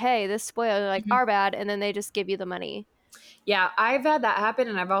literally are like, hey, this spoiled, like our bad. And then they just give you the money. Yeah, I've had that happen,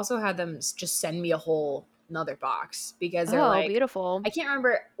 and I've also had them just send me a whole another box because they're like, beautiful. I can't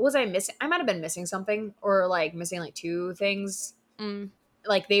remember. Was I missing? I might have been missing something, or like missing like 2 things.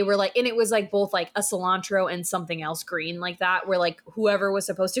 Like they were like, and it was like both like a cilantro and something else green like that, where like whoever was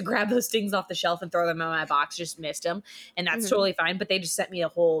supposed to grab those things off the shelf and throw them in my box just missed them, and that's totally fine. But they just sent me a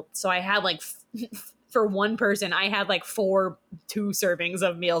whole. So I had like. For one person, I had like 2 servings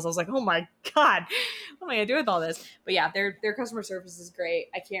of meals. I was like, oh my God, what am I gonna do with all this? But yeah, their customer service is great.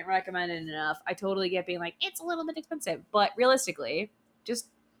 I can't recommend it enough. I totally get being like, it's a little bit expensive, but realistically, just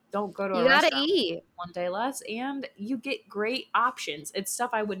don't go to a restaurant. You gotta eat one day less, and you get great options. It's stuff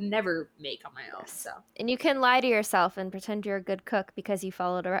I would never make on my own. So, and you can lie to yourself and pretend you're a good cook because you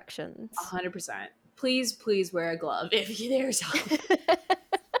follow directions. 100%. Please wear a glove if there's help.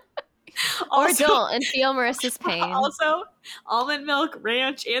 Or don't and feel Marissa's pain. Also, almond milk,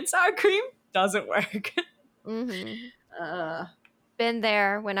 ranch, and sour cream doesn't work. Been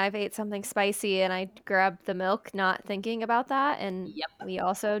there when I've ate something spicy and I grabbed the milk not thinking about that. And we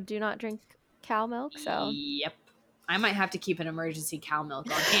also do not drink cow milk. So I might have to keep an emergency cow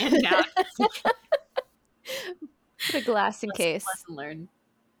milk on hand now. Put a glass in case. Lesson learned.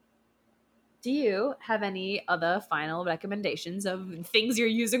 Do you have any other final recommendations of things you're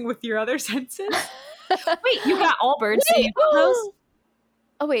using with your other senses? Wait, you got Allbirds.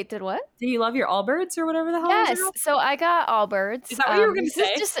 Oh, wait, did what? Do you love your Allbirds or whatever the hell? Yes, so I got Allbirds. Is that what you were going to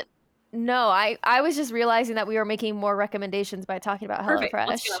say? No, I was just realizing that we were making more recommendations by talking about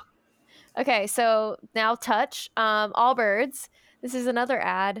HelloFresh. Okay, so now Touch, Allbirds. This is another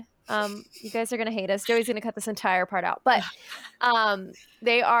ad. You guys are going to hate us. Joey's going to cut this entire part out. But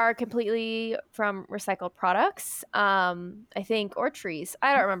they are completely from recycled products, I think, or trees.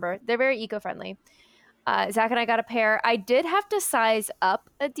 I don't remember. They're very eco-friendly. Zach and I got a pair. I did have to size up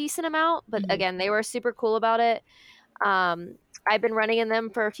a decent amount, but again, they were super cool about it. I've been running in them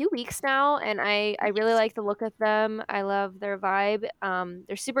for a few weeks now, and I really like the look of them. I love their vibe.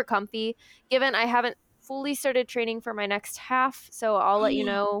 They're super comfy. Given I haven't fully started training for my next half, so I'll let you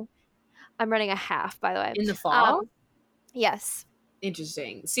know. I'm running a half, by the way. In the fall? Yes.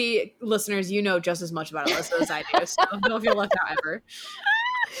 Interesting. See, listeners, you know just as much about Alyssa as I do, so don't feel left out ever.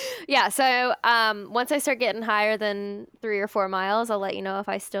 Yeah, so once I start getting higher than 3 or 4 miles, I'll let you know if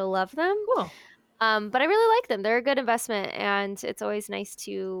I still love them. Cool. But I really like them. They're a good investment, and it's always nice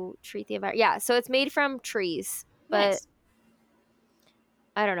to treat the environment. Yeah, so it's made from trees, but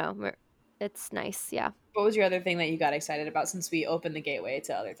I don't know. It's nice, yeah. What was your other thing that you got excited about since we opened the gateway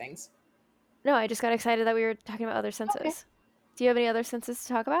to other things? No, I just got excited that we were talking about other senses. Okay. Do you have any other senses to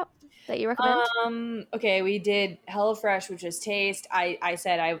talk about that you recommend? Okay, we did HelloFresh, which is taste. I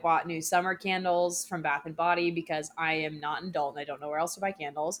said I bought new summer candles from Bath & Body because I am not an adult and I don't know where else to buy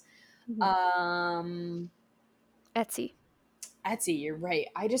candles. Etsy, you're right.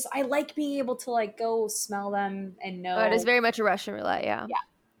 I like being able to like go smell them and know. Oh, it is very much a Russian roulette, yeah.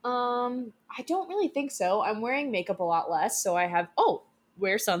 I don't really think so. I'm wearing makeup a lot less, so I have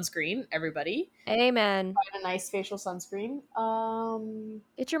wear sunscreen, everybody. Amen. Find a nice facial sunscreen.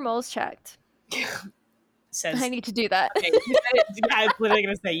 Get your moles checked. Says, I need to do that. Okay, I was literally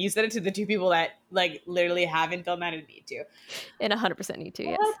gonna say you said it to the 2 people that like literally haven't done that and need to. And 100% need to,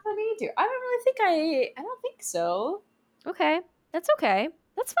 yes. I need to. I don't really think I don't think so. Okay. That's okay.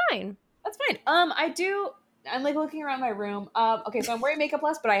 That's fine. That's fine. I do I'm like looking around my room. Okay, so I'm wearing makeup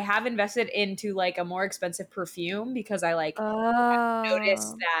less, but I have invested into like a more expensive perfume because I like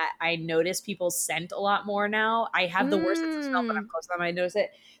noticed that I notice people's scent a lot more now. I have the worst sense of smell, but I'm close to them. I notice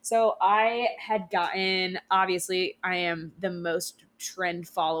it. So I had gotten, obviously, I am the most trend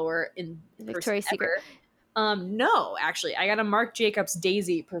follower in Victoria's Secret. No, actually, I got a Marc Jacobs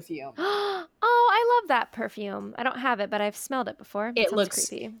Daisy perfume. Oh, I love that perfume. I don't have it, but I've smelled it before. It looks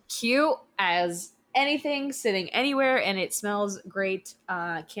creepy. Cute as anything, sitting anywhere, and it smells great.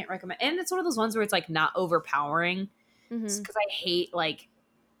 Can't recommend. And it's one of those ones where it's like not overpowering. Because I hate like,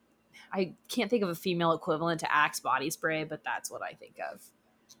 I can't think of a female equivalent to Axe body spray, but that's what I think of.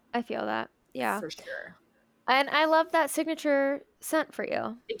 I feel that. Yeah. For sure. And I love that signature scent for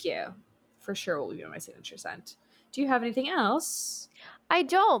you. Thank you. For sure will be my signature scent. Do you have anything else? I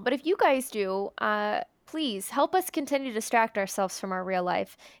don't, but if you guys do, please help us continue to distract ourselves from our real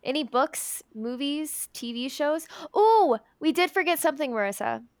life. Any books, movies, TV shows? Ooh, we did forget something,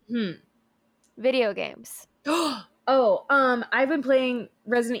 Marissa. Video games. I've been playing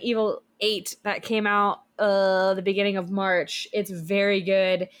Resident Evil 8 that came out the beginning of March. It's very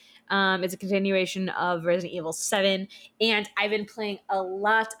good. It's a continuation of Resident Evil 7, and I've been playing a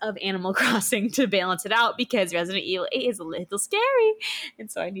lot of Animal Crossing to balance it out because Resident Evil 8 is a little scary, and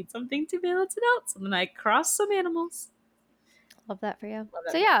so I need something to balance it out. So then I cross some animals. Love that for you.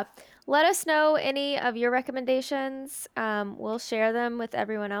 So yeah, let us know any of your recommendations. We'll share them with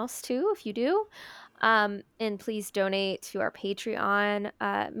everyone else too if you do. And please donate to our Patreon.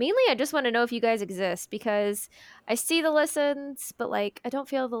 Mainly, I just want to know if you guys exist because I see the listens, but like I don't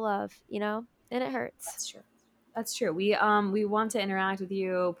feel the love, you know, and it hurts. That's true. That's true. We want to interact with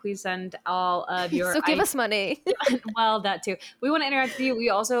you. Please send all of your so give us money. Well, that too. We want to interact with you. We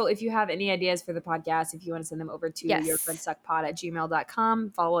also, if you have any ideas for the podcast, if you want to send them over to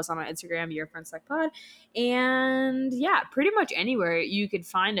yourfriendsuckpod@gmail.com. Follow us on our Instagram, yourfriendsuckpod. And yeah, pretty much anywhere you could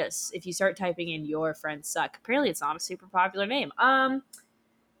find us if you start typing in Your Friends Suck. Apparently it's not a super popular name.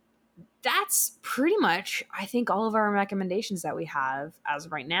 That's pretty much, I think, all of our recommendations that we have as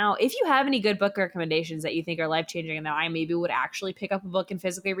of right now. If you have any good book recommendations that you think are life-changing and that I maybe would actually pick up a book and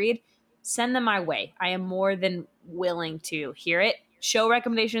physically read, send them my way. I am more than willing to hear it. Show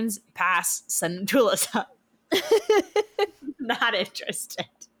recommendations, pass, send them to Alyssa. Not interested.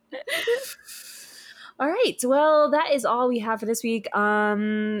 All right. Well, that is all we have for this week.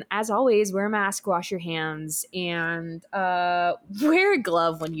 As always, wear a mask, wash your hands, and wear a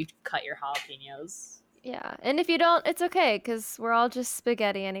glove when you cut your jalapenos. Yeah. And if you don't, it's okay because we're all just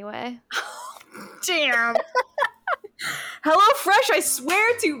spaghetti anyway. Damn. Hello Fresh, I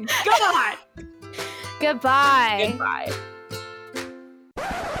swear to God. Goodbye. Goodbye.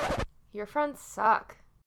 Your friends suck.